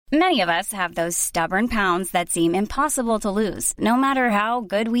Many of us have those stubborn pounds that seem impossible to lose, no matter how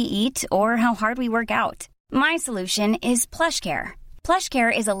good we eat or how hard we work out. My solution is PlushCare.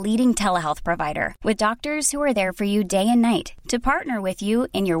 PlushCare is a leading telehealth provider with doctors who are there for you day and night to partner with you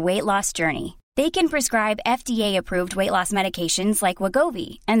in your weight loss journey. They can prescribe FDA-approved weight loss medications like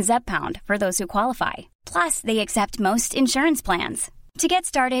Wegovy and Zepbound for those who qualify. Plus, they accept most insurance plans. To get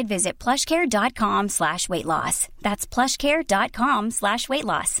started, visit plushcare.com/weightloss. That's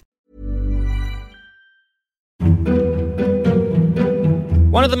plushcare.com/weightloss.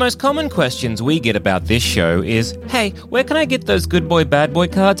 One of the most common questions we get about this show is, hey, where can I get those good boy, bad boy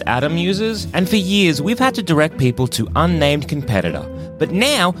cards Adam uses? And for years, we've had to direct people to unnamed competitor. But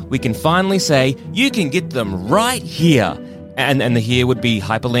now we can finally say, you can get them right here. And the here would be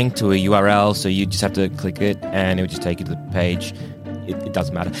hyperlinked to a URL, so you just have to click it and it would just take you to the page. It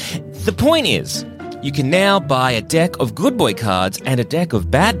doesn't matter. The point is, you can now buy a deck of good boy cards and a deck of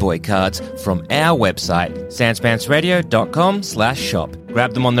bad boy cards from our website, sanspantsradio.com/shop.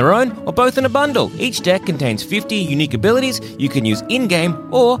 Grab them on their own or both in a bundle. Each deck contains 50 unique abilities you can use in-game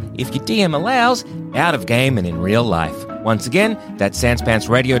or, if your DM allows, out of game and in real life. Once again, that's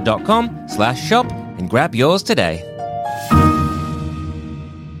sanspantsradio.com/shop and grab yours today.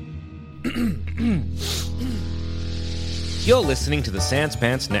 You're listening to the Sans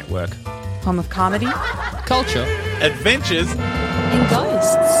Pants Network. Home of comedy, Culture. Adventures. and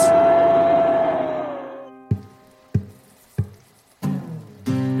ghosts.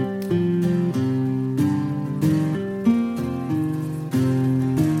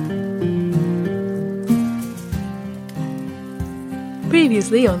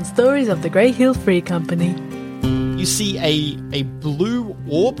 Previously on Stories of the Grey Hill Free Company. You see a blue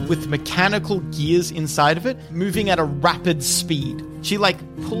orb with mechanical gears inside of it moving at a rapid speed. She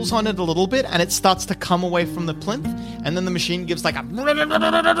pulls on it a little bit and it starts to come away from the plinth, and then the machine gives a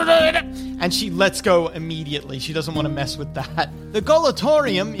and she lets go immediately. She doesn't want to mess with that. The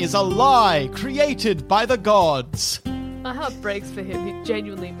Golatorium is a lie created by the gods. My heart breaks for him. He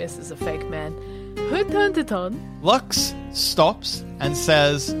genuinely misses a fake man. Who turned it on? Lux stops and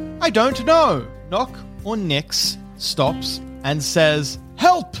says, I don't know. Knock or Nix stops and says,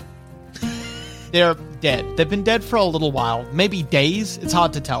 help! They're dead. They've been dead for a little while. Maybe days. It's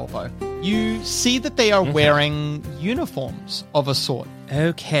hard to tell, though. You see that they are wearing uniforms of a sort.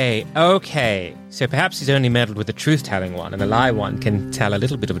 Okay. So perhaps he's only meddled with the truth-telling one, and the lie one can tell a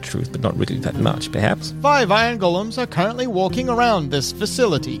little bit of a truth, but not really that much, perhaps. 5 iron golems are currently walking around this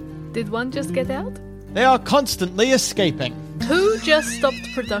facility. Did one just get out? They are constantly escaping. Who just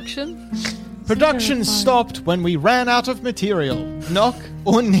stopped production? Production stopped when we ran out of material. Knock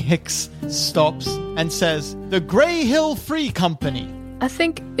or Nix stops and says, the Grey Hill Free Company. I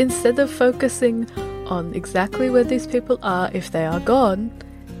think instead of focusing on exactly where these people are if they are gone,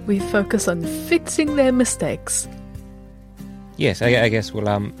 we focus on fixing their mistakes. Yes, I guess we'll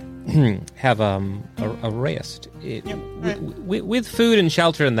have a rest. With food and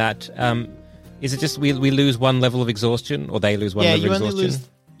shelter and that, is it just we lose one level of exhaustion, or they lose one level of exhaustion?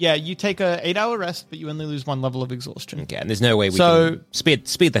 You take a 8-hour rest, but you only lose one level of exhaustion. Okay, and there's no way we can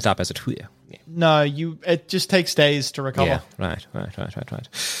speed that up as it were. Yeah. No, it just takes days to recover. Yeah, right.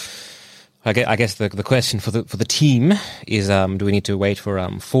 I guess the question for the team is, do we need to wait for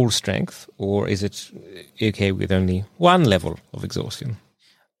full strength, or is it okay with only one level of exhaustion?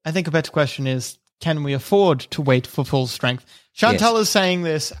 I think a better question is, can we afford to wait for full strength? Chantal is saying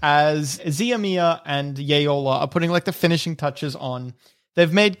this as Ziamia and Yeola are putting the finishing touches on.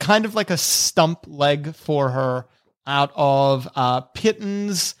 They've made kind of a stump leg for her out of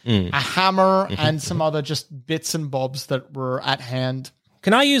pittons, a hammer, and some other just bits and bobs that were at hand.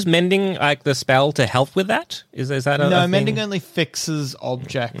 Can I use mending, the spell, to help with that? Is that a No, thing? mending only fixes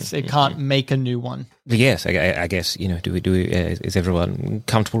objects. It can't make a new one. Yes, I guess, do we is everyone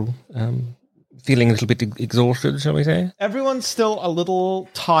comfortable feeling a little bit exhausted, shall we say? Everyone's still a little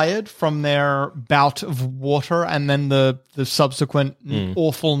tired from their bout of water and then the subsequent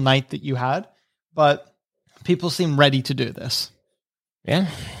awful night that you had, but people seem ready to do this. Yeah,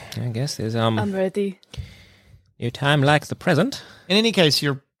 I guess there's I'm ready. No time like the present. In any case,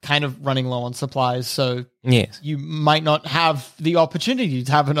 you're kind of running low on supplies, so yes, you might not have the opportunity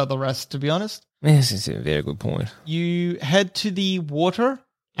to have another rest, to be honest. Yes, it's a very good point. You head to the water,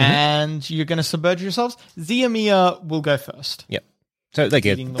 and you're going to submerge yourselves. Ziamia will go first. Yep. So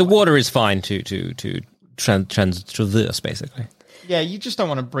the water is fine to traverse, basically. Yeah, you just don't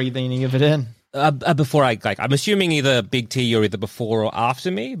want to breathe any of it in. Before I'm assuming either Big T, you're either before or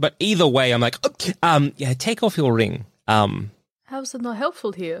after me, but either way, I'm take off your ring. How's it not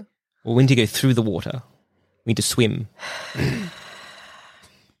helpful here? Well, we need to go through the water. We need to swim.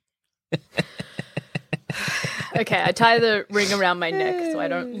 Okay, I tie the ring around my neck so I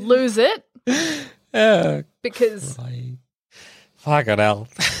don't lose it. Because fucking hell.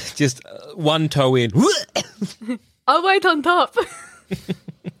 Just one toe in. I'll wait on top.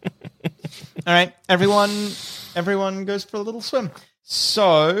 All right, everyone goes for a little swim.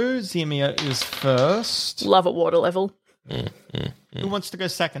 So Ziamia is first. Love at water level. Who wants to go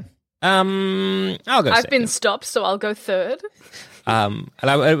second? I'll go I've second. been stopped, so I'll go third. And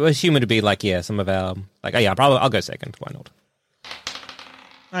I assume it'd be like, some of our, probably I'll go second. Why not?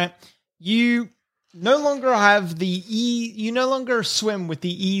 All right. You no longer have the you no longer swim with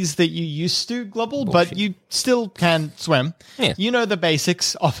the ease that you used to, Global, but you still can swim. Yeah. You know the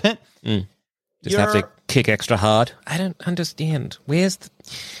basics of it. Just have to kick extra hard. I don't understand. Where's the...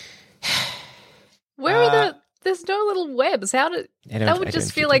 Where are there's no little webs. That would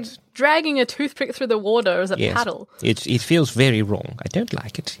just feel like dragging a toothpick through the water as a paddle. It feels very wrong. I don't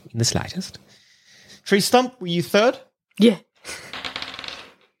like it in the slightest. Tree Stump, were you third? Yeah.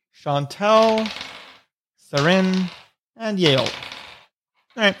 Chantel, Sarin, and Yale. All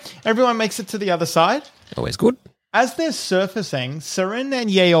right. Everyone makes it to the other side. Always good. As they're surfacing, Sarin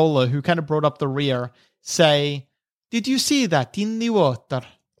and Yeola, who kind of brought up the rear, say, "Did you see that in the water?"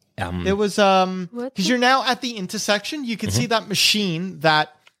 There was because you're now at the intersection. You can see that machine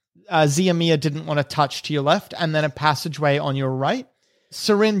that Ziamia didn't want to touch to your left, and then a passageway on your right.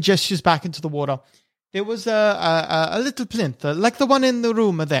 Sarin gestures back into the water. There was a little plinth, like the one in the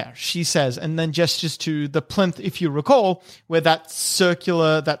room there, she says, and then gestures to the plinth, if you recall, where that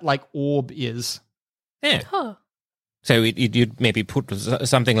circular, that like orb is. Yeah. Huh. So you'd maybe put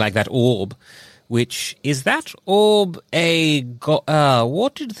something like that orb, which is that orb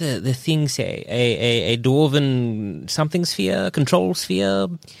what did the thing say? A dwarven something sphere, control sphere,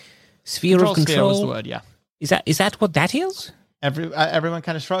 sphere of control. Sphere was the word, yeah. Is that what that is? Everyone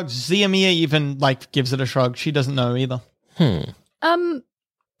kind of shrugs. Ziamia even gives it a shrug. She doesn't know either.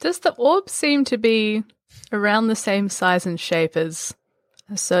 Does the orb seem to be around the same size and shape as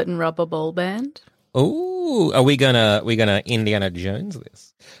a certain rubber ball band? Oh, are we gonna Indiana Jones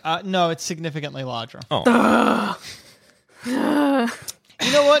this? No, it's significantly larger. Oh. You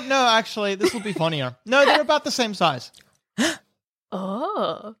know what? No, actually, this will be funnier. No, they're about the same size.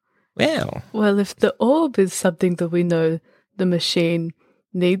 Oh. Well, if the orb is something that we know the machine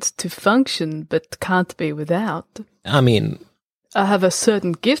needs to function but can't be without. I mean, I have a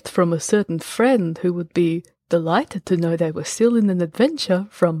certain gift from a certain friend who would be delighted to know they were still in an adventure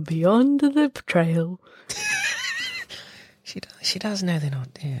from beyond the trail. She does know they're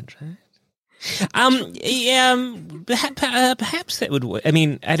not dead, right? Perhaps that would work. I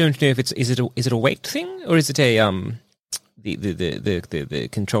mean, I don't know if is it a weight thing or is it a the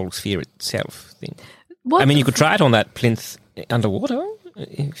control sphere itself thing? What I mean, you could try it on that plinth underwater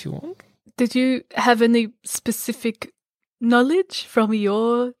if you want. Did you have any specific knowledge from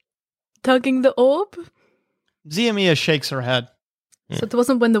your tugging the orb? Ziamia shakes her head. So it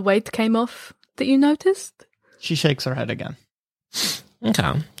wasn't when the weight came off that you noticed? She shakes her head again.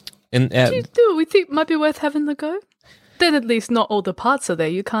 Okay. And Do we think it might be worth having a go? Then at least not all the parts are there.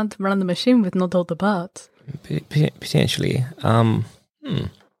 You can't run the machine with not all the parts. potentially.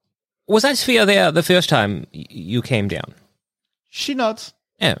 Was that sphere there the first time you came down? She nods.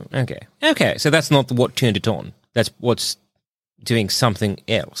 Oh, okay. Okay, so that's not what turned it on. That's what's doing something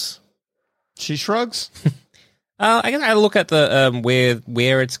else. She shrugs. I guess I look at the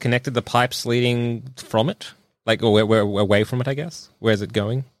where it's connected, the pipes leading from it, like or where away from it. I guess where's it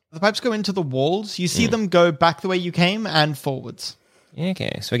going? The pipes go into the walls. You see them go back the way you came and forwards.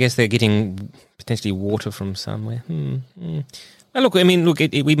 Okay, so I guess they're getting potentially water from somewhere. Well, look, I mean,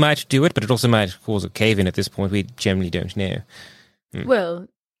 we might do it, but it also might cause a cave-in at this point. We generally don't know. Well,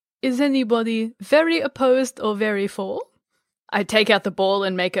 is anybody very opposed or very for? I take out the ball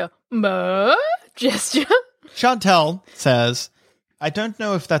and make a gesture. Chantel says, I don't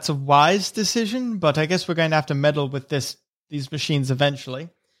know if that's a wise decision, but I guess we're going to have to meddle with these machines eventually.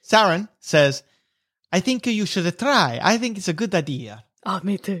 Saren says, I think you should try. I think it's a good idea. Oh,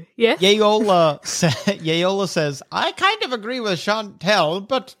 me too. Yeah? Yeola says, I kind of agree with Chantel,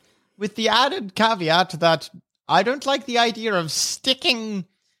 but with the added caveat that I don't like the idea of sticking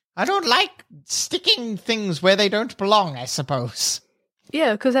things where they don't belong, I suppose.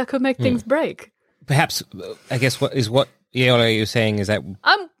 Yeah, because that could make things break. Perhaps, I guess what Yeola is saying is that we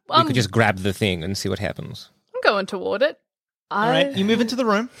could just grab the thing and see what happens. I'm going toward it. All right, you move into the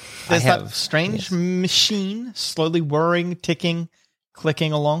room. There's that strange machine slowly whirring, ticking,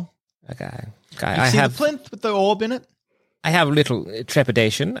 clicking along. Okay. You see the plinth with the orb in it? I have a little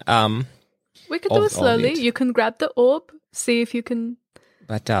trepidation. We could do it slowly. You can grab the orb, see if you can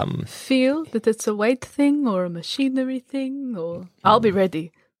But Feel that it's a weight thing or a machinery thing, or I'll be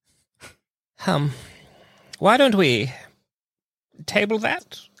ready. why don't we table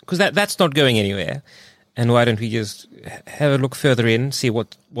that? Because that's not going anywhere. And why don't we just have a look further in, see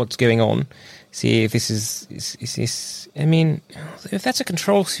what's going on, see if this is this? I mean, if that's a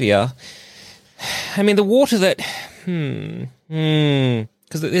control sphere, I mean the water that.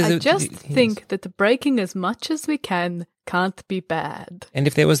 Because I just think that breaking as much as we can't be bad. And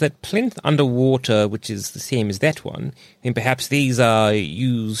if there was that plinth underwater, which is the same as that one, then perhaps these are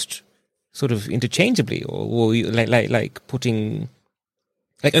used sort of interchangeably, or like putting,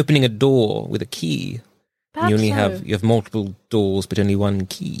 like opening a door with a key. Perhaps you only so. you have multiple doors, but only one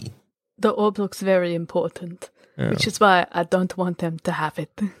key. The orb looks very important, which is why I don't want them to have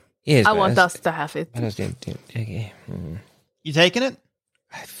it. Yes, I want us to have it. Okay. You taking it?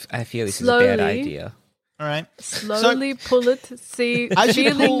 I feel this is a bad Slowly. idea. All right. Slowly pull it, see, As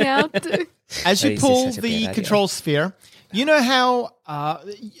you feeling pull- out. As you This is pull such a bad the idea. control sphere, you know how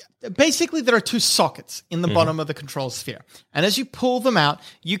basically there are two sockets in the bottom of the control sphere. And as you pull them out,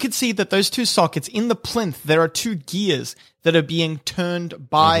 you can see that those two sockets in the plinth, there are two gears that are being turned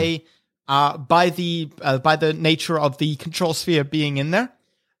by the nature of the control sphere being in there.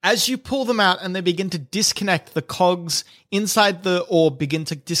 As you pull them out and they begin to disconnect, the cogs inside the orb begin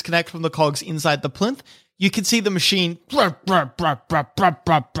to disconnect from the cogs inside the plinth, you can see the machine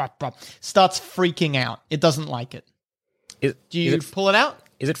starts freaking out. It doesn't like it. Do you pull it out?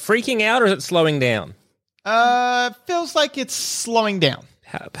 Is it freaking out or is it slowing down? Feels like it's slowing down.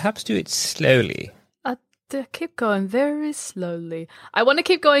 Perhaps do it slowly. Keep going very slowly. I want to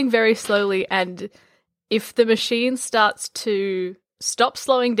keep going very slowly, and if the machine starts to stop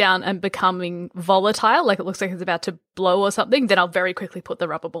slowing down and becoming volatile, like it looks like it's about to blow or something, then I'll very quickly put the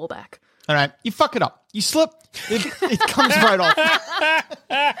rubber ball back. All right, you fuck it up. You slip, it comes right off.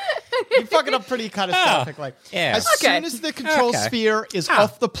 You fuck it up pretty catastrophically. Yeah. As soon as the control sphere is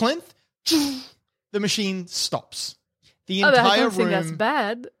off the plinth, the machine stops. The I entire don't think room, that's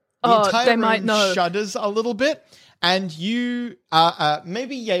bad. the entire they room might know. shudders a little bit, and you,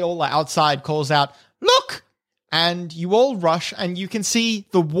 maybe Yaola outside calls out, "Look!" And you all rush, and you can see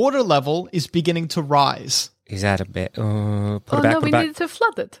the water level is beginning to rise. Is that a bit? Put Oh it back. no, Put we it back. need to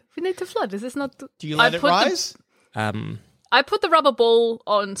flood it. We need to flood. Is this not? Do you let it rise? I put the rubber ball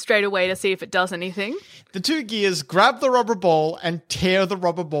on straight away to see if it does anything. The two gears grab the rubber ball and tear the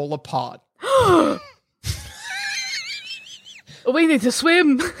rubber ball apart. We need to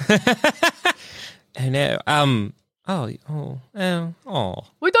swim. Oh no. Oh.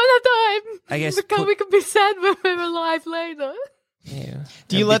 We don't have time. I guess we can be sad when we're alive later. Yeah.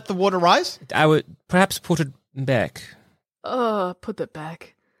 Do you let the water rise? I would perhaps put it back. Oh, put it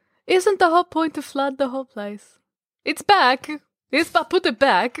back. Isn't the whole point to flood the whole place? It's back. Put it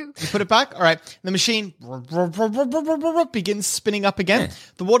back. You put it back? All right. The machine begins spinning up again.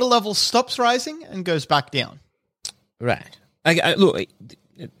 The water level stops rising and goes back down. Right. Look.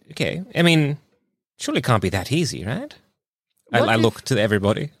 Okay. I mean, surely it can't be that easy, right? I look to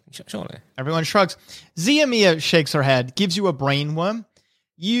everybody. Surely. Everyone shrugs. Ziamia shakes her head, gives you a brain worm.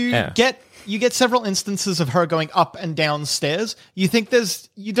 You get several instances of her going up and down stairs. You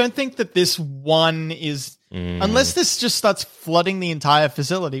don't think that this one is, unless this just starts flooding the entire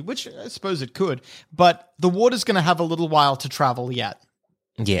facility, which I suppose it could, but the water's going to have a little while to travel yet.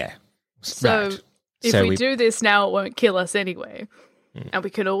 Yeah. So right. if we do this now, it won't kill us anyway. And we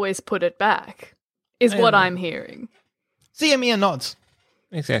can always put it back, is what I'm hearing. Ziamia nods.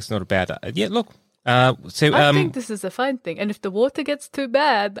 That's not a bad idea. Look. I think this is a fine thing. And if the water gets too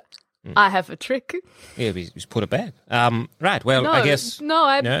bad, I have a trick. Yeah, we just put it back. Right. Well, No, I guess.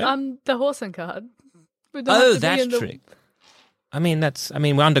 No, No? I'm the horse and cart. We don't have to be That's in the- trick. I mean,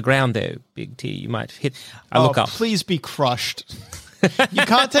 we're underground there, Big T. You might hit. I look up. Please be crushed. You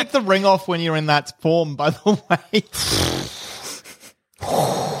can't take the ring off when you're in that form, by the way.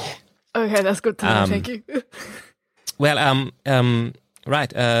 Okay, that's good to know. Thank you. Well,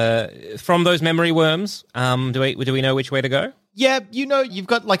 right. From those memory worms, do we know which way to go? Yeah, you've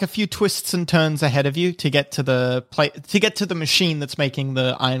got like a few twists and turns ahead of you to get to the machine that's making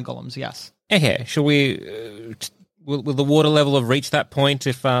the iron golems. Yes. Okay. Shall we? Will the water level have reached that point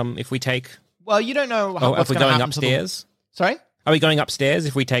if we take? Well, you don't know what's if we're going to going happen upstairs? Sorry? Are we going upstairs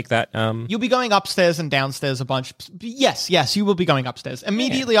if we take that? You'll be going upstairs and downstairs a bunch. Yes, you will be going upstairs.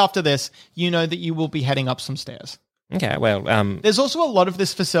 Immediately after this, you know that you will be heading up some stairs. Okay, well... There's also a lot of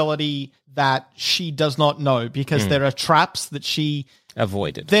this facility that she does not know because there are traps that she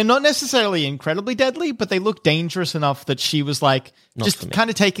avoided. They're not necessarily incredibly deadly, but they look dangerous enough that she was like just kind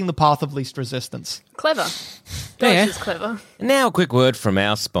of taking the path of least resistance. Clever. Yeah. She's clever. Now, a quick word from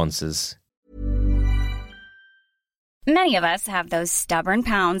our sponsors. Many of us have those stubborn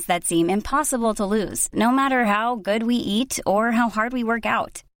pounds that seem impossible to lose, no matter how good we eat or how hard we work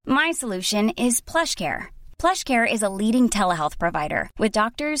out. My solution is PlushCare. PlushCare is a leading telehealth provider with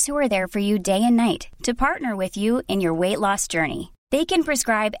doctors who are there for you day and night to partner with you in your weight loss journey. They can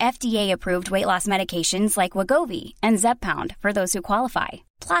prescribe FDA-approved weight loss medications like Wegovy and Zepbound for those who qualify.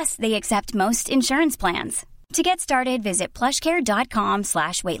 Plus, they accept most insurance plans. To get started, visit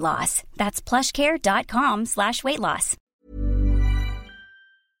plushcare.com/weightloss. That's plushcare.com/weightloss.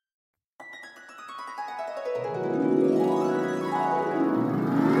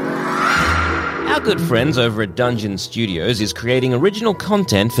 Our good friends over at Dungeon Studios is creating original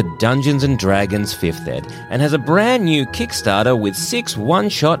content for Dungeons & Dragons 5th Ed and has a brand new Kickstarter with 6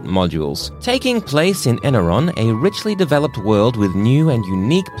 one-shot modules. Taking place in Eneron, a richly developed world with new and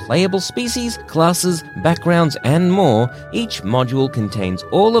unique playable species, classes, backgrounds, and more, each module contains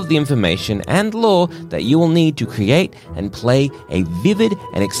all of the information and lore that you will need to create and play a vivid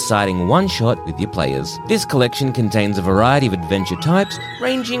and exciting one-shot with your players. This collection contains a variety of adventure types,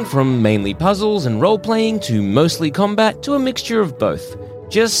 ranging from mainly puzzles and role-playing to mostly combat to a mixture of both.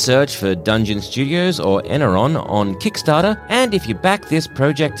 Just search for Dungeon Studios or Eneron on Kickstarter, and if you back this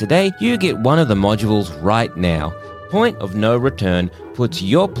project today, you get one of the modules right now. Point of No Return puts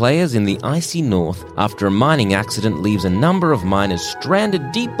your players in the icy north. After a mining accident leaves a number of miners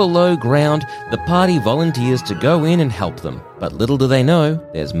stranded deep below ground, the party volunteers to go in and help them. But little do they know,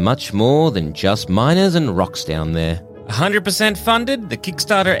 there's much more than just miners and rocks down there. 100% funded, the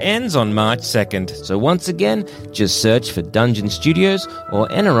Kickstarter ends on March 2nd. So once again, just search for Dungeon Studios or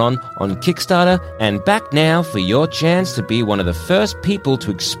Eneron on Kickstarter and back now for your chance to be one of the first people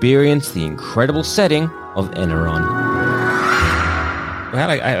to experience the incredible setting of Eneron. Well,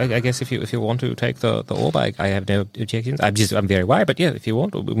 I guess if you want to take the orb, I have no objections. I'm very wide, but yeah, if you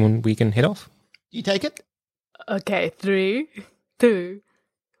want, we can head off. You take it? Okay, 3, 2,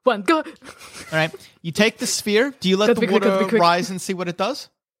 1, go! All right. You take the sphere. Do you let the water rise and see what it does?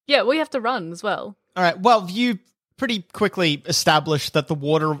 Yeah, we have to run as well. All right. Well, you pretty quickly establish that the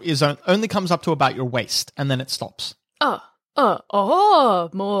water is only comes up to about your waist, and then it stops. More.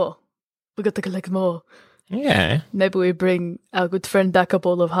 We got to collect more. Yeah. Maybe we bring our good friend back a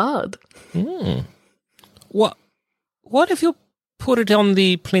bowl of hard. What if you put it on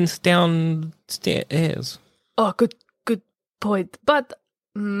the plinth downstairs? Oh, good point. But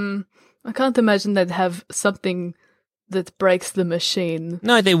I can't imagine they'd have something that breaks the machine.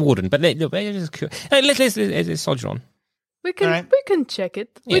 No, they wouldn't. But let's soldier on. We can check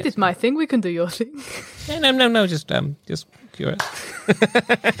it. Yes. We did my thing. We can do your thing. No. Just curious.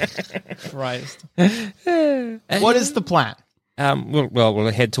 Christ. What is the plan?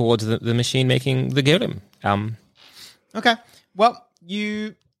 We'll head towards the machine making the golem. Okay. Well,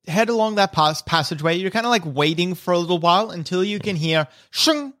 you head along that passageway. You're kind of like waiting for a little while until you can hear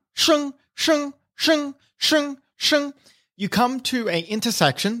shung, shung, shung, shung, shung, shung. You come to an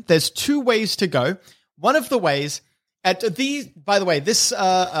intersection. There's 2 ways to go. One of the ways by the way, this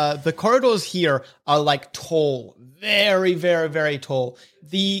the corridors here are like tall, very, very, very tall.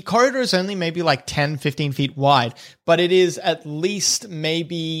 The corridor is only maybe like 10, 15 feet wide, but it is at least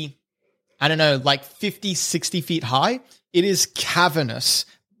maybe, I don't know, like 50, 60 feet high. It is cavernous.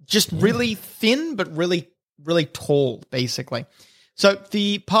 Just really thin, but really, really tall, basically. So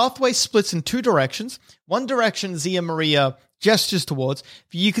the pathway splits in 2 directions. One direction, Zia Maria gestures towards.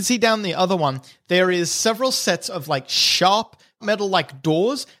 You can see down the other one, there is several sets of like sharp metal-like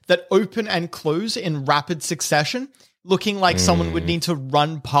doors that open and close in rapid succession, looking like someone would need to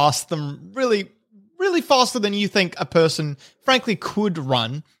run past them really, really faster than you think a person, frankly, could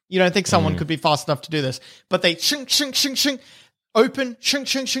run. You don't think someone could be fast enough to do this, but they shink, shink, shink, shink, open, shink,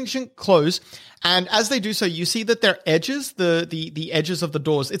 shink, shink, shink, close. And as they do so, you see that their edges, the edges of the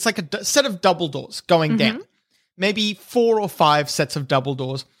doors, it's like a set of double doors going down. Maybe 4 or 5 sets of double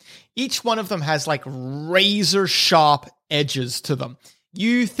doors. Each one of them has like razor sharp edges to them.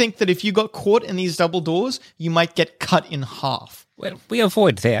 You think that if you got caught in these double doors, you might get cut in half. Well, we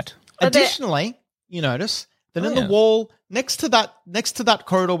avoid that. Additionally, you notice that in the wall next to that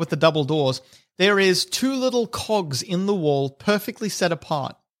corridor with the double doors, there is 2 little cogs in the wall perfectly set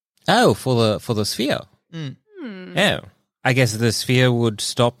apart. Oh, for the sphere. Oh, I guess the sphere would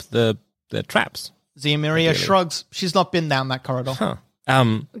stop the traps. Zia Maria shrugs. She's not been down that corridor. Huh.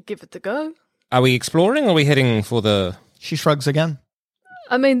 Give it a go. Are we exploring or are we heading for the... She shrugs again.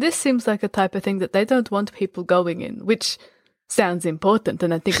 I mean, this seems like a type of thing that they don't want people going in, which sounds important,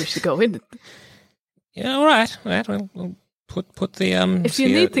 and I think we should go in. Yeah, all right. We'll put the If you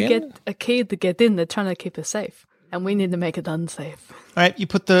need to get a key to get in, they're trying to keep us safe, and we need to make it unsafe. All right, you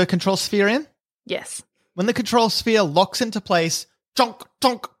put the control sphere in. Yes. When the control sphere locks into place, chonk,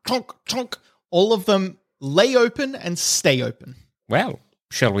 chonk, chonk, chonk, all of them lay open and stay open. Well,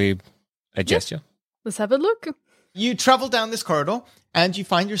 shall we adjust you? Let's have a look. You travel down this corridor and you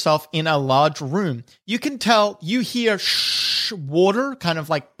find yourself in a large room. You can tell, you hear water kind of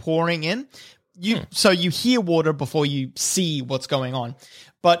like pouring in. So you hear water before you see what's going on.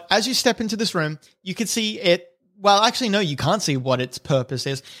 But as you step into this room, you can see it. Well, actually, no, you can't see what its purpose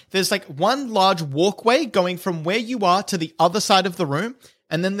is. There's like one large walkway going from where you are to the other side of the room.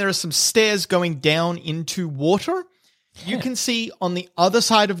 And then there are some stairs going down into water. You can see on the other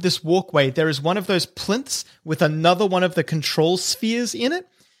side of this walkway, there is one of those plinths with another one of the control spheres in it.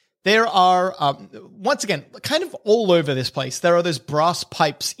 There are, once again, kind of all over this place, there are those brass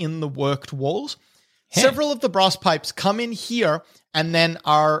pipes in the worked walls. Several of the brass pipes come in here and then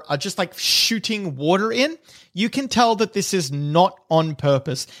are just like shooting water in. You can tell that this is not on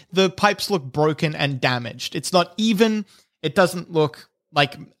purpose. The pipes look broken and damaged. It's not even. It doesn't look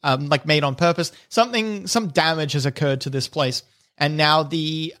like made on purpose. Some damage has occurred to this place, and now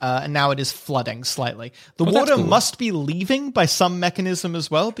now it is flooding slightly. The water must be leaving by some mechanism as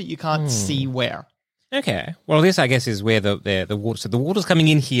well, but you can't see where. Okay. Well, this I guess is where the water. So the water's coming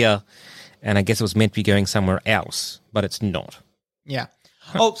in here, and I guess it was meant to be going somewhere else, but it's not. Yeah.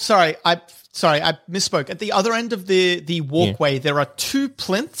 Oh, sorry. I misspoke. At the other end of the walkway, there are two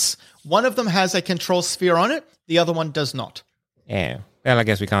plinths. One of them has a control sphere on it. The other one does not. Yeah. Well, I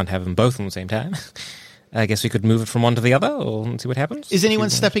guess we can't have them both at the same time. I guess we could move it from one to the other or see what happens. Is anyone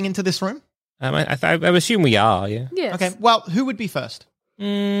stepping into this room? I assume we are, yeah. Yes. Okay, well, who would be first?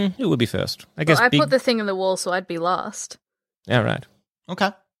 Who would be first? I guess I put the thing in the wall, so I'd be last. All right. Okay.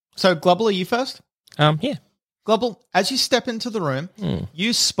 So, Glubble, are you first? Yeah. Glubble, as you step into the room,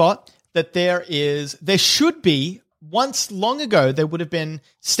 you spot that there should be, once long ago, there would have been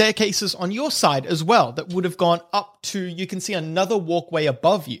staircases on your side as well that would have gone up to, you can see another walkway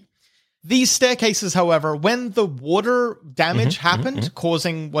above you. These staircases, however, when the water damage happened,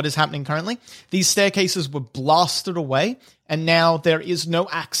 causing what is happening currently, these staircases were blasted away, and now there is no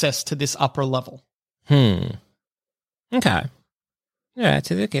access to this upper level. Okay. Yeah,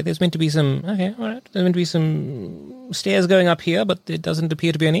 there's meant to be some, all right. There's meant to be some stairs going up here, but there doesn't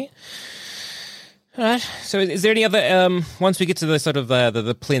appear to be any. All right. So is there any other, once we get to the sort of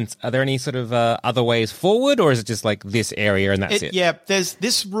the plinth, are there any sort of other ways forward, or is it just like this area and that's it? Yeah,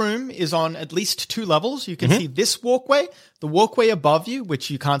 this room is on at least 2 levels. You can see this walkway, the walkway above you, which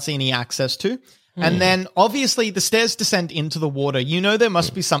you can't see any access to. And then obviously the stairs descend into the water. You know there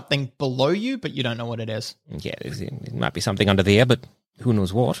must be something below you, but you don't know what it is. Yeah, there might be something under there, but who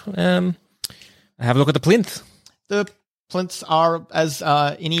knows what. Have a look at the plinth. The plinths are as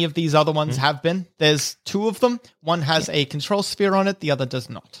any of these other ones have been. There's 2 of them. One has a control sphere on it. The other does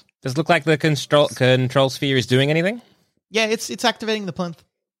not. Does it look like the control sphere is doing anything? Yeah, it's activating the plinth.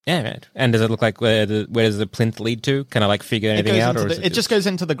 Yeah, right. And does it look like where does the plinth lead to? Can I like figure anything out, or it just goes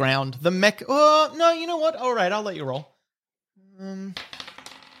into the ground? The mech. Oh no, you know what? All right, I'll let you roll.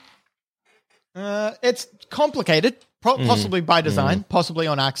 It's complicated, possibly by design, possibly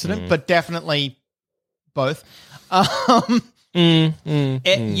on accident, but definitely both. You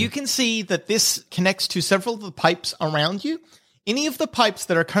can see that this connects to several of the pipes around you. Any of the pipes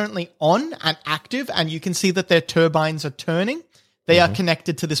that are currently on and active, and you can see that their turbines are turning. They are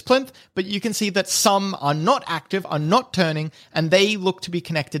connected to this plinth, but you can see that some are not active, are not turning, and they look to be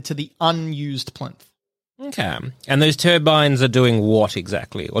connected to the unused plinth. Okay. And those turbines are doing what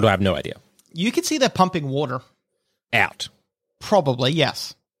exactly? Or do I have no idea? You can see they're pumping water. Out. Probably,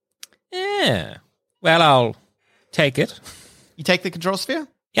 yes. Yeah. Well, I'll take it. You take the control sphere?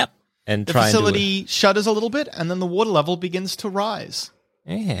 Yep. And The try facility and shudders a little bit, and then the water level begins to rise.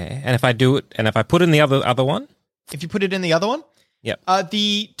 Yeah. And if I do it, and if I put in the other one? If you put it in the other one, yep.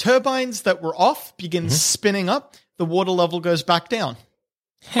 The turbines that were off begin spinning up. The water level goes back down.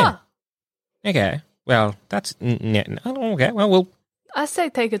 Huh. Okay. Well, that's... okay. Well, we'll... I say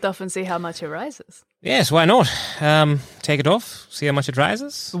take it off and see how much it rises. Yes, why not? Take it off, see how much it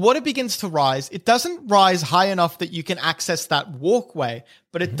rises. The water begins to rise. It doesn't rise high enough that you can access that walkway,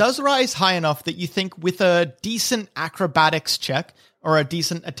 but it does rise high enough that you think with a decent acrobatics check or a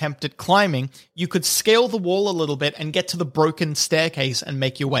decent attempt at climbing, you could scale the wall a little bit and get to the broken staircase and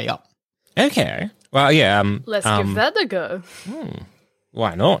make your way up. Okay. Well, yeah. Let's give that a go.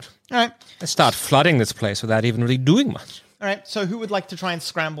 Why not? All right. Let's start flooding this place without even really doing much. All right, so who would like to try and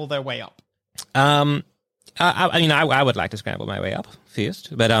scramble their way up? I would like to scramble my way up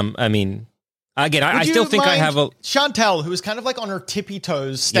first, but I mean, again, I still think I have a Chantel, who is kind of like on her tippy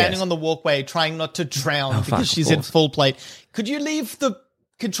toes, standing on the walkway, trying not to drown because she's in full plate. Could you leave the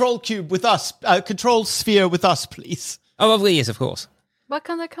control cube with us? Control sphere with us, please. Oh, well, yes, of course. Why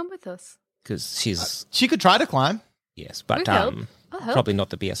can't they come with us? Because she's she could try to climb. Yes, but I'll help. probably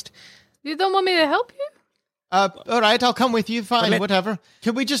not the best. You don't want me to help you? All right, I'll come with you. Fine, whatever.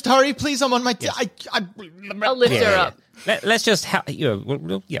 Can we just hurry, please? I'm on my... I'll lift her up. Let's just... I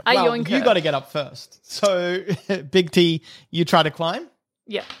Well, yoink you her. got to get up first. So, Big T, you try to climb?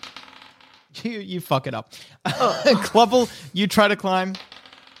 Yeah. You fuck it up. Clubble, you try to climb?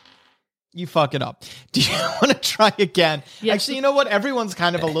 You fuck it up. Do you want to try again? Yes. Actually, you know what? Everyone's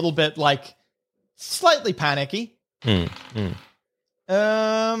kind of a little bit, like, slightly panicky.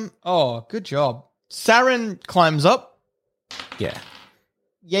 Oh, good job. Saren climbs up. Yeah.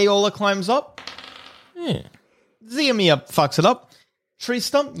 Yeola climbs up. Yeah. Ziamia fucks it up. Tree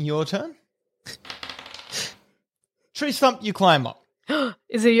Stump, your turn. Tree Stump, you climb up.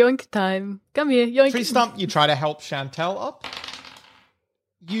 Is it yoink time? Come here, yoink. Tree Stump, you try to help Chantel up.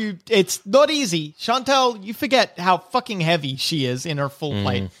 It's not easy. Chantel, you forget how fucking heavy she is in her full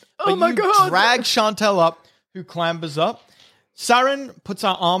plate. Oh my God. Drag Chantel up, who clambers up. Saren puts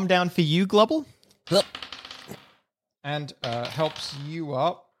her arm down for you, Glubble. And helps you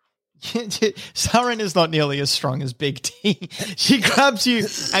up. Saren is not nearly as strong as Big T. She grabs you,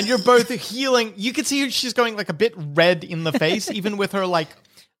 and you're both healing. You can see she's going like a bit red in the face, even with her like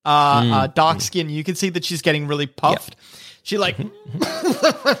dark skin. You can see that she's getting really puffed. Yep. She like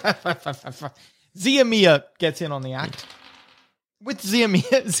Ziamia gets in on the act. With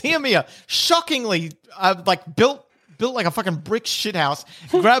Ziamia shockingly like built like a fucking brick shithouse,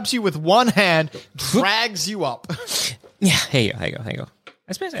 grabs you with one hand, drags you up. Yeah, here you go.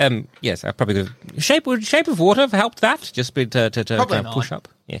 I suppose, yes, I probably could. Shape of water have helped that, just to kind of push up.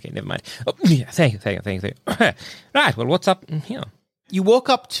 Yeah, okay, never mind. Oh, yeah, thank you. Right, well, what's up here? You walk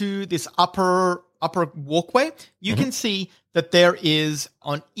up to this upper walkway. You can see that there is,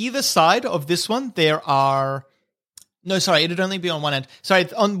 on either side of this one, there are... No, sorry, it'd only be on one end.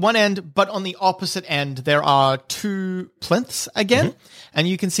 Sorry, on one end, but on the opposite end, there are two plinths again. And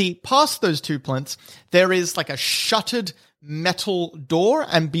you can see past those two plinths, there is like a shuttered metal door.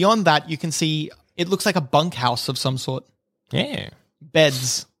 And beyond that, you can see it looks like a bunkhouse of some sort. Yeah.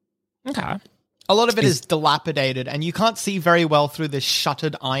 Beds. Okay. A lot of it is dilapidated, and you can't see very well through this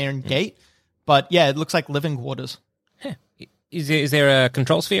shuttered iron gate. But yeah, it looks like living quarters. Huh. Is there a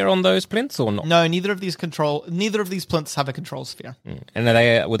control sphere on those plinths or not? No, neither of these plinths have a control sphere.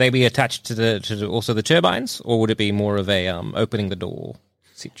 And would they be attached to also the turbines, or would it be more of a opening the door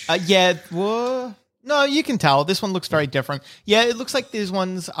sitch? No, you can tell. This one looks very different. Yeah, it looks like these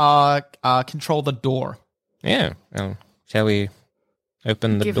ones control the door. Yeah. Shall we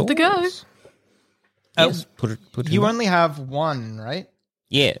open the door? Give it a go. Yes. Put it You in only have one, right?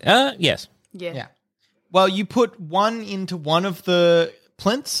 Yeah. Yes. Yeah. Well, you put one into one of the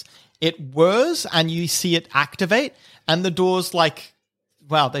plinths, it whirs, and you see it activate, and the door's like,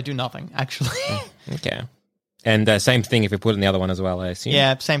 well, they do nothing, actually. Okay. And same thing if we put in the other one as well, I assume?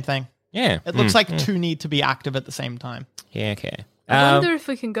 Yeah, same thing. Yeah. It looks like two need to be active at the same time. Yeah, okay. I wonder if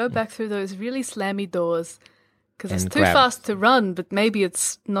we can go back through those really slammy doors, because it's And too grab. fast to run, but maybe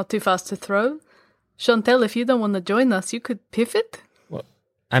it's not too fast to throw. Chantel, if you don't want to join us, you could pivot.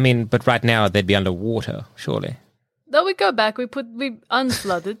 I mean, but right now they'd be underwater, surely. No, we go back. We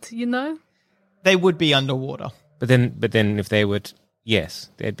unflooded, you know? They would be underwater. But then if they would, yes,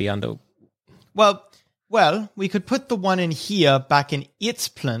 they'd be under. Well, we could put the one in here back in its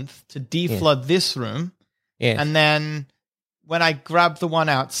plinth to deflood this room. Yeah. And then when I grab the one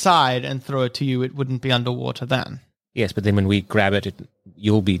outside and throw it to you, it wouldn't be underwater then. Yes, but then when we grab it,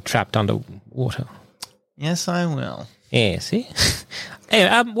 you'll be trapped underwater. Yes, I will. Yeah, see?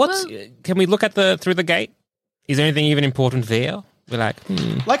 Anyway, can we look at through the gate? Is there anything even important there? We're like,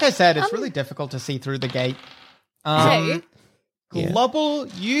 Like I said, it's really difficult to see through the gate. Hey. Glubble,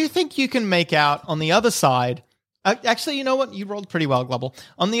 you think you can make out on the other side? Actually, you know what? You rolled pretty well, Glubble.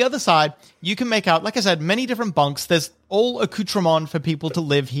 On the other side, you can make out, like I said, many different bunks. There's all accoutrement for people to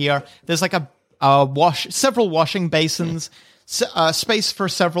live here. There's like several washing basins. Space for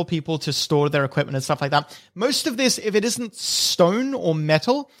several people to store their equipment and stuff like that. Most of this, if it isn't stone or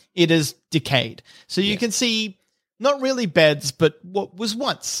metal, it is decayed. So you can see not really beds, but what was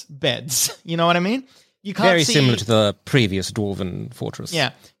once beds. You know what I mean? You can't very see, similar to the previous dwarven fortress.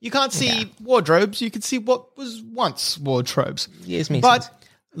 Yeah. You can't see wardrobes. You can see what was once wardrobes. Yes, makes but sense.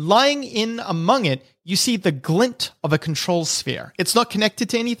 lying in among it, you see the glint of a control sphere. It's not connected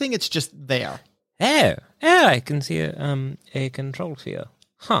to anything, it's just there. Oh, I can see a control sphere.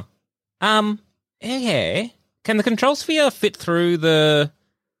 Huh. Okay. Can the control sphere fit through the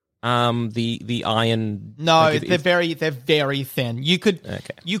iron? No, like they're very thin. You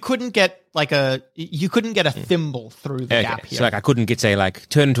couldn't get a thimble through the gap here. So I couldn't get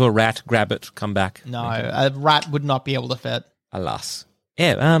turn into a rat, grab it, come back. No, a rat would not be able to fit. Alas.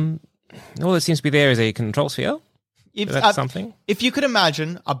 Yeah, all that seems to be there is a control sphere. That's something. If you could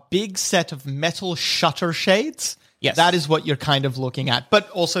imagine a big set of metal shutter shades, yes, that is what you're kind of looking at, but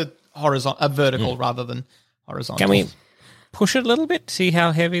also vertical rather than horizontal. Can we push it a little bit? See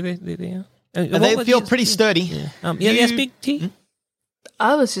how heavy they are? They feel pretty sturdy. Yeah. Yes, Big T.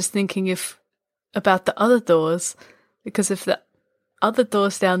 I was just thinking about the other doors, because if the other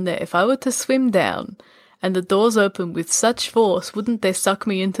doors down there, if I were to swim down and the doors open with such force, wouldn't they suck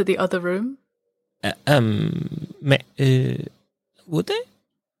me into the other room? Would they?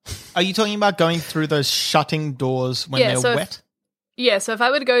 Are you talking about going through those shutting doors when they're wet? So if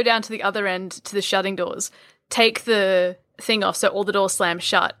I were to go down to the other end to the shutting doors, take the thing off so all the doors slam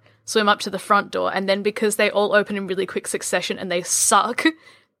shut, swim up to the front door, and then because they all open in really quick succession and they suck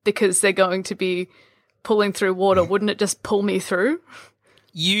because they're going to be pulling through water, wouldn't it just pull me through?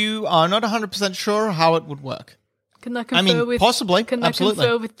 You are not 100% sure how it would work. Can I confer possibly. Can absolutely. I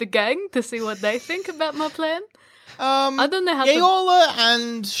confer with the gang to see what they think about my plan? I don't know how Aola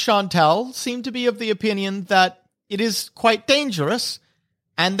and Chantal seem to be of the opinion that it is quite dangerous,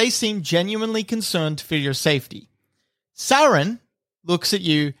 and they seem genuinely concerned for your safety. Saren looks at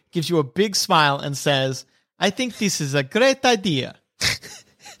you, gives you a big smile, and says, I think this is a great idea.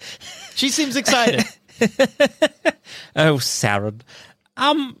 She seems excited. Oh, Saren.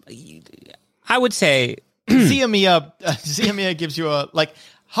 I would say... Ziamia gives you a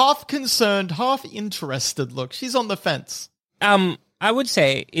half concerned, half interested look. She's on the fence. I would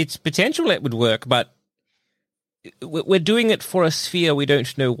say it's potential it would work, but we're doing it for a sphere. We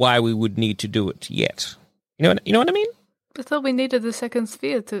don't know why we would need to do it yet. You know what I mean? I thought we needed the second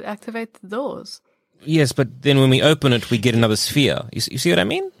sphere to activate the doors. Yes, but then when we open it, we get another sphere. You see what I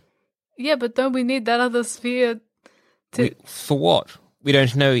mean? Yeah, but don't we need that other sphere to... For what? We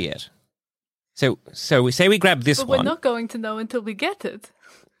don't know yet. So we say we grab this but one. We're not going to know until we get it.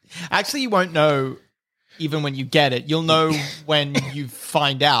 Actually, you won't know even when you get it. You'll know when you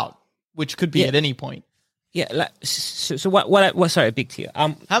find out, which could be at any point. Yeah. So what? Sorry, Big T.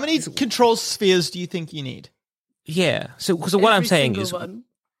 How many control spheres do you think you need? Yeah. So what I'm saying is one.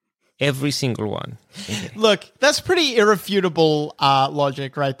 Every single one. Okay. Look, that's pretty irrefutable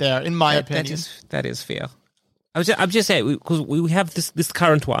logic right there, in my opinion. That is fair. I'm just saying because we have this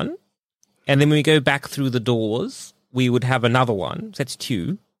current one. And then when we go back through the doors, we would have another one. So that's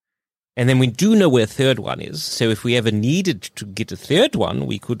two. And then we do know where a third one is. So if we ever needed to get a third one,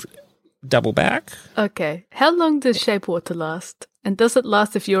 we could double back. Okay. How long does shape water last? And does it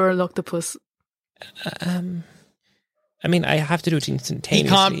last if you're an octopus? I mean, I have to do it instantaneously.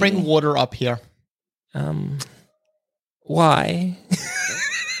 You can't bring water up here. Why?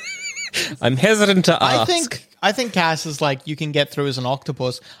 I'm hesitant to ask. I think Cass is you can get through as an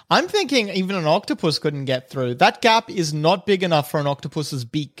octopus. I'm thinking even an octopus couldn't get through. That gap is not big enough for an octopus's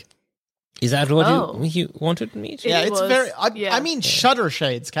beak. Is that what you wanted me to? Yeah, it's very... I mean shutter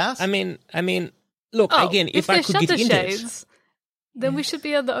shades, Cass. I mean, look, again, if I could get into shades, then we should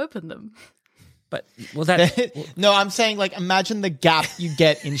be able to open them. But, no, I'm saying, imagine the gap you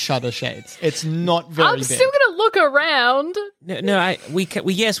get in shutter shades. It's not very big. I'm still going to look around. No,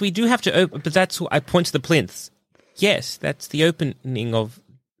 yes, we do have to open, but that's what I point to the plinths. Yes, that's the opening of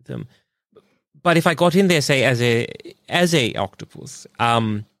them. But if I got in there, say, as a octopus,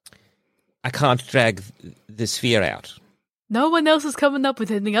 I can't drag the sphere out. No one else is coming up with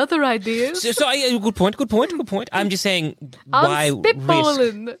any other ideas. So good point. I'm just saying, why I'm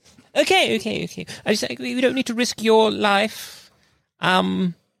spitballing. Risk? Okay. I just we don't need to risk your life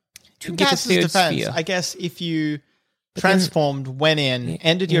to get a third sphere. I guess if you transformed, went in,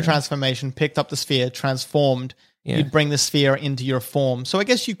 ended your transformation, picked up the sphere, transformed, you'd bring the sphere into your form. So I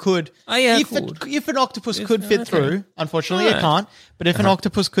guess you could. If an octopus could fit through, unfortunately it can't, but if an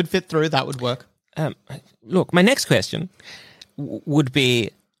octopus could fit through, that would work. Look, my next question would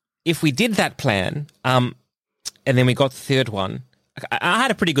be, if we did that plan, and then we got the third one, I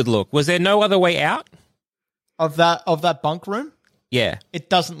had a pretty good look. Was there no other way out? Of that bunk room? Yeah. It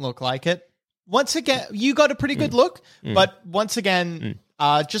doesn't look like it. Once again, you got a pretty good look, but once again,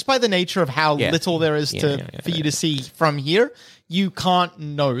 just by the nature of how little there is for you to see from here, you can't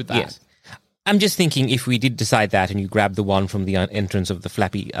know that. Yes. I'm just thinking if we did decide that and you grab the one from the entrance of the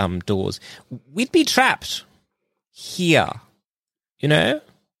flappy doors, we'd be trapped here, you know?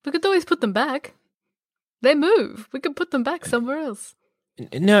 We could always put them back. They move. We could put them back somewhere else.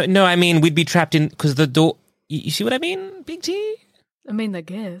 No, I mean, we'd be trapped in, because the door, you see what I mean, Big T? I mean, I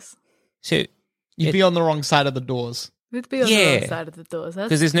guess. So, You'd be on the wrong side of the doors. We'd be on the wrong side of the doors.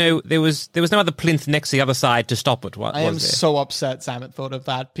 because there was no other plinth next to the other side to stop it. I am so upset Samet thought of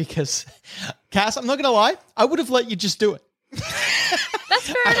that because, Cass, I'm not going to lie, I would have let you just do it. That's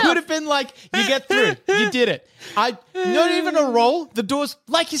fair I enough. would have been like, you get through. You did it. Not even a roll. The doors,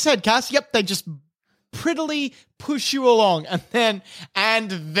 like you said, Cass, yep, they just prettily push you along. And then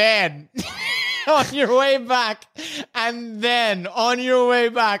on your way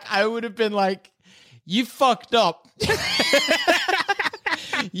back, I would have been like, you fucked up.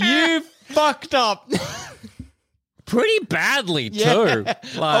 You fucked up. Pretty badly, too. Yeah. Like,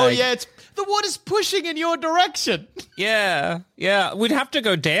 Oh, yeah, the water's pushing in your direction. Yeah. We'd have to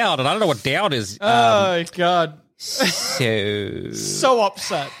go down, and I don't know what down is. Oh, God. So, So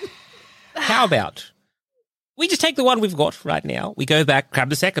upset. how about we just take the one we've got right now, we go back, grab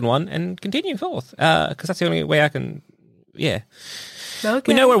the second one, and continue forth, because that's the only way I can, Okay.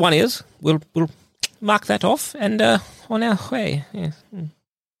 We know where one is. We'll mark that off, and on our way. Yeah.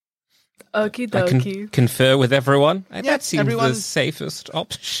 Okie I can dokie. confer with everyone. That seems the everyone's- safest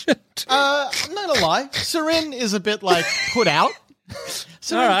option. I'm not gonna lie. Seren is a bit like put out.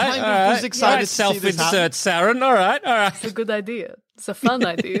 Seren All right, kind all of right. was excited to see this happen. Self-insert, Saren. All right. It's a good idea. It's a fun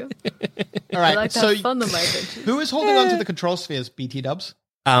idea. All I right, like to so have fun on my adventures. who is holding on to the control spheres? BT Dubs.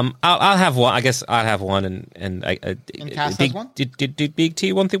 I'll have one. I guess I'll have one, and Cass Big, has one? Did Big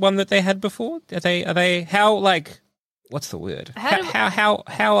T want the one that they had before? Are they how like? What's the word?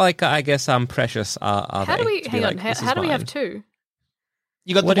 How like I guess precious are How they? do we to be hang on? like, this is How do we mine? have two?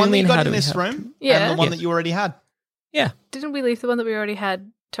 You got What the do you one that you mean, how got do in we this have room, Yeah. and the one Yeah. that you already had. Yeah. Didn't we leave the one that we already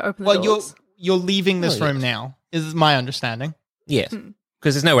had to open the Well, doors? you're leaving this Oh, room yes. now. Is my understanding. Yes. Hmm.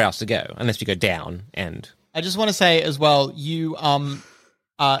 Because there's nowhere else to go unless you go down and. I just want to say as well, you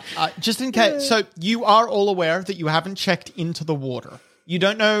just in case. So you are all aware that you haven't checked into the water. You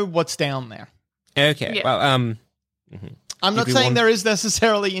don't know what's down there. Okay. Yeah. Well, I'm not If you saying want- there is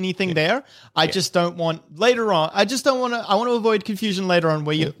necessarily anything there. I just don't want later on. I just don't want to. I want to avoid confusion later on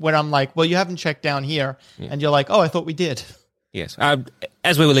where I'm like, well, you haven't checked down here, and you're like, oh, I thought we did. yes.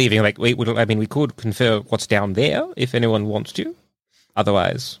 As we were leaving, like we could confer what's down there if anyone wants to.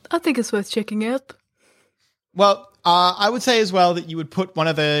 Otherwise, I think it's worth checking out. Well, I would say as well that you would put one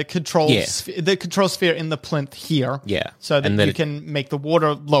of the control Yeah. the control sphere in the plinth here. Yeah. So that And then you it- can make the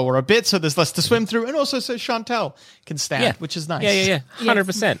water lower a bit so there's less to swim through, and also so Chantel can stand, yeah, which is nice. Yeah.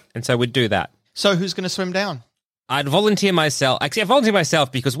 100%. And so we'd do that. So who's going to swim down? I'd volunteer myself. Actually, I volunteer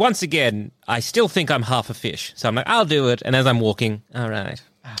myself because once again, I still think I'm half a fish. So I'm like, I'll do it. And as I'm walking, all right.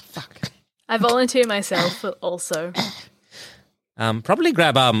 Fuck. I volunteer myself also. Probably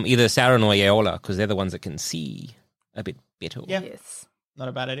grab either Saren or Yeola because they're the ones that can see a bit better. Yeah. Yes. Not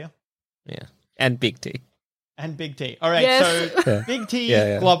a bad idea. Yeah. And Big T. And Big T. All right, Yes. so Big T,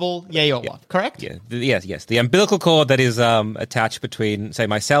 Yeah. Glubble, Yeola, correct? Yeah. Yes. The umbilical cord that is attached between, say,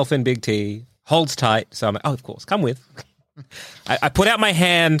 myself and Big T holds tight. So I'm like, oh, of course, come with. I put out my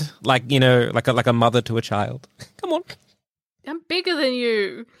hand like, like a mother to a child. Come on. I'm bigger than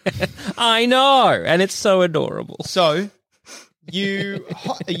you. I know. And it's so adorable. So you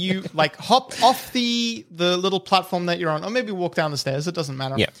hop off the little platform that you're on, or maybe walk down the stairs. It doesn't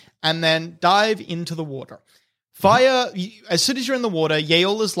matter. Yeah. And then dive into the water. As soon as you're in the water,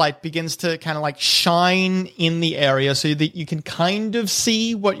 Yeola's light begins to kind of like shine in the area so that you can kind of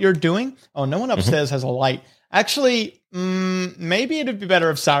see what you're doing. Oh, no one upstairs has a light. Actually, maybe it'd be better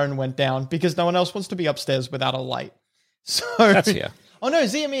if Saren went down because no one else wants to be upstairs without a light. So That's fair. Oh no,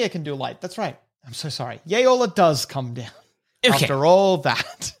 Ziamia can do light. That's right. I'm so sorry. Yeola does come down. Okay. After all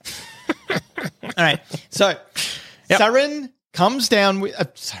that. All right. So, Saren comes down with...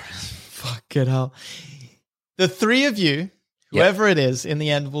 fuck it hell. The three of you, whoever it is, in the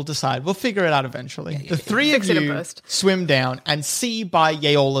end, will decide. We'll figure it out eventually. The three of Fix it in you post. swim down and see by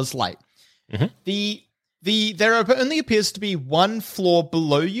Yeola's light. There only appears to be one floor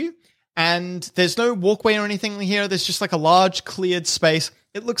below you, and there's no walkway or anything here. There's just like a large cleared space.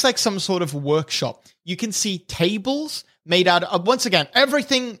 It looks like some sort of workshop. You can see tables made out of, once again,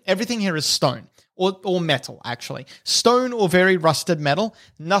 everything here is stone or metal, actually. Stone or very rusted metal.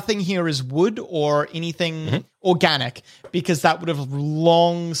 Nothing here is wood or anything organic because that would have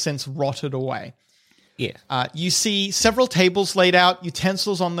long since rotted away. Yeah. You see several tables laid out,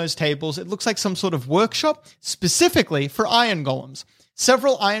 utensils on those tables. It looks like some sort of workshop specifically for iron golems.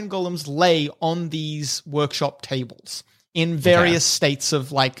 several iron golems lay on these workshop tables in various states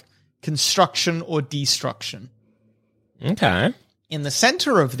of like construction or destruction. Okay. In the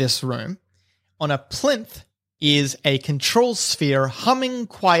center of this room, on a plinth, is a control sphere humming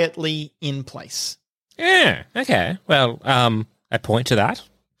quietly in place. Yeah, okay. Well, I point to that,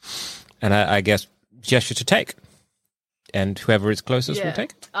 and I guess gesture to take. And whoever is closest will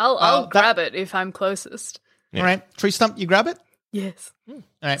take. I'll grab it if I'm closest. All right, Tree Stump, you grab it? Yes. All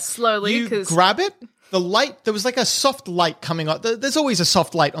right. Slowly, You because... grab it. The light, there was like a soft light coming on. There's always a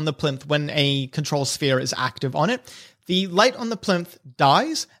soft light on the plinth when a control sphere is active on it. The light on the plinth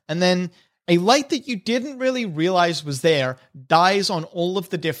dies, and then a light that you didn't really realize was there dies on all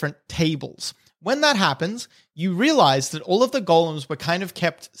of the different tables. When that happens, you realize that all of the golems were kind of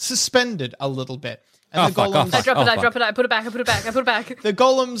kept suspended a little bit. And the golems, I drop it, I put it back, I put it back. the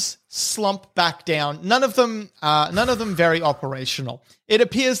golems slump back down. None of them very operational. It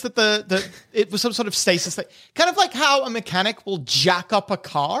appears that it was some sort of stasis thing. Kind of like how a mechanic will jack up a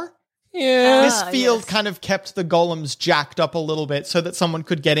car. Yeah. This field kind of kept the golems jacked up a little bit so that someone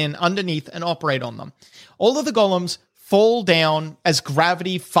could get in underneath and operate on them. All of the golems fall down as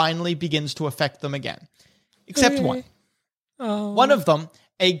gravity finally begins to affect them again. Except one. Oh. One of them,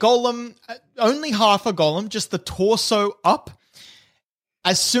 a golem, only half a golem, just the torso up.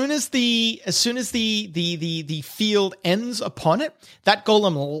 As soon as the field ends upon it, that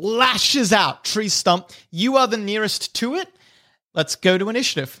golem lashes out. Tree Stump, you are the nearest to it. Let's go to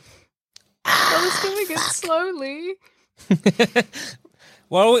initiative. I was doing it slowly.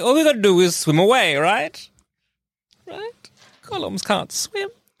 Well, all we got to do is swim away, right? Right? Golems can't swim.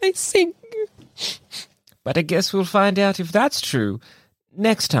 They sink. But I guess we'll find out if that's true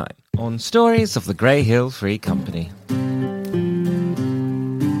next time on Stories of the Grey Hill Free Company.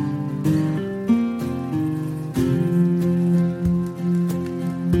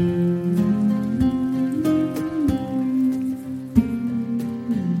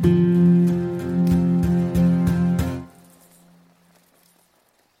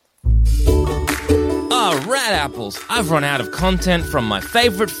 Rat apples, I've run out of content from my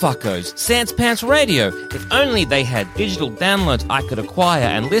favourite fuckos, Sans Pants Radio. If only they had digital downloads I could acquire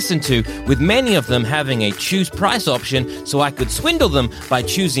and listen to, with many of them having a choose price option so I could swindle them by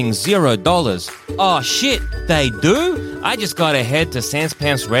choosing $0. Oh shit, they do? I just gotta head to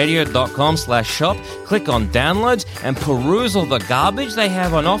sanspantsradio.com/shop, click on downloads and peruse all the garbage they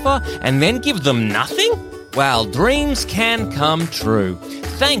have on offer and then give them nothing? Well, dreams can come true.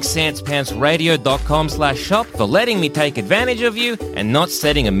 Thanks, sanspantsradio.com/shop for letting me take advantage of you and not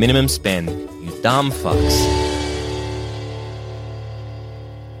setting a minimum spend. You dumb fucks.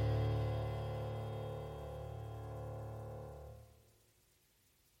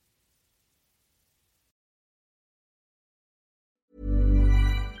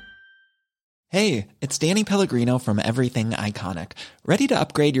 Hey, it's Danny Pellegrino from Everything Iconic. Ready to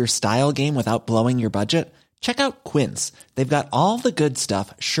upgrade your style game without blowing your budget? Check out Quince. They've got all the good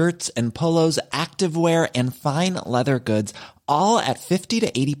stuff, shirts and polos, activewear, and fine leather goods, all at 50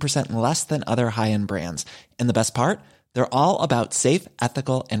 to 80% less than other high-end brands. And the best part? They're all about safe,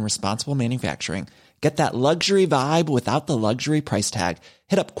 ethical, and responsible manufacturing. Get that luxury vibe without the luxury price tag.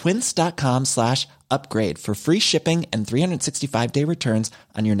 Hit up quince.com/upgrade for free shipping and 365-day returns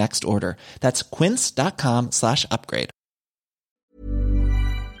on your next order. That's quince.com/upgrade.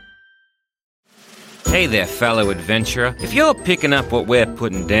 Hey there, fellow adventurer. If you're picking up what we're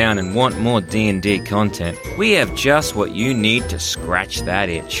putting down and want more D&D content, we have just what you need to scratch that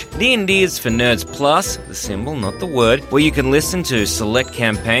itch. D&D is for Nerds Plus, the symbol, not the word, where you can listen to select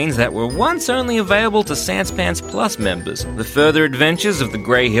campaigns that were once only available to Sans Pants Plus members. The further adventures of the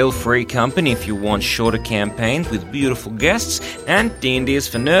Grey Hill Free Company if you want shorter campaigns with beautiful guests, and D&D is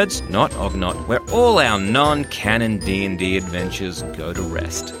for Nerds, not Ognot, where all our non-canon D&D adventures go to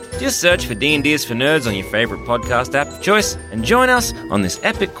rest. Just search for D&D is for Nerds on your favorite podcast app of choice and join us on this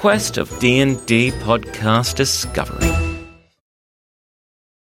epic quest of D&D podcast discovery.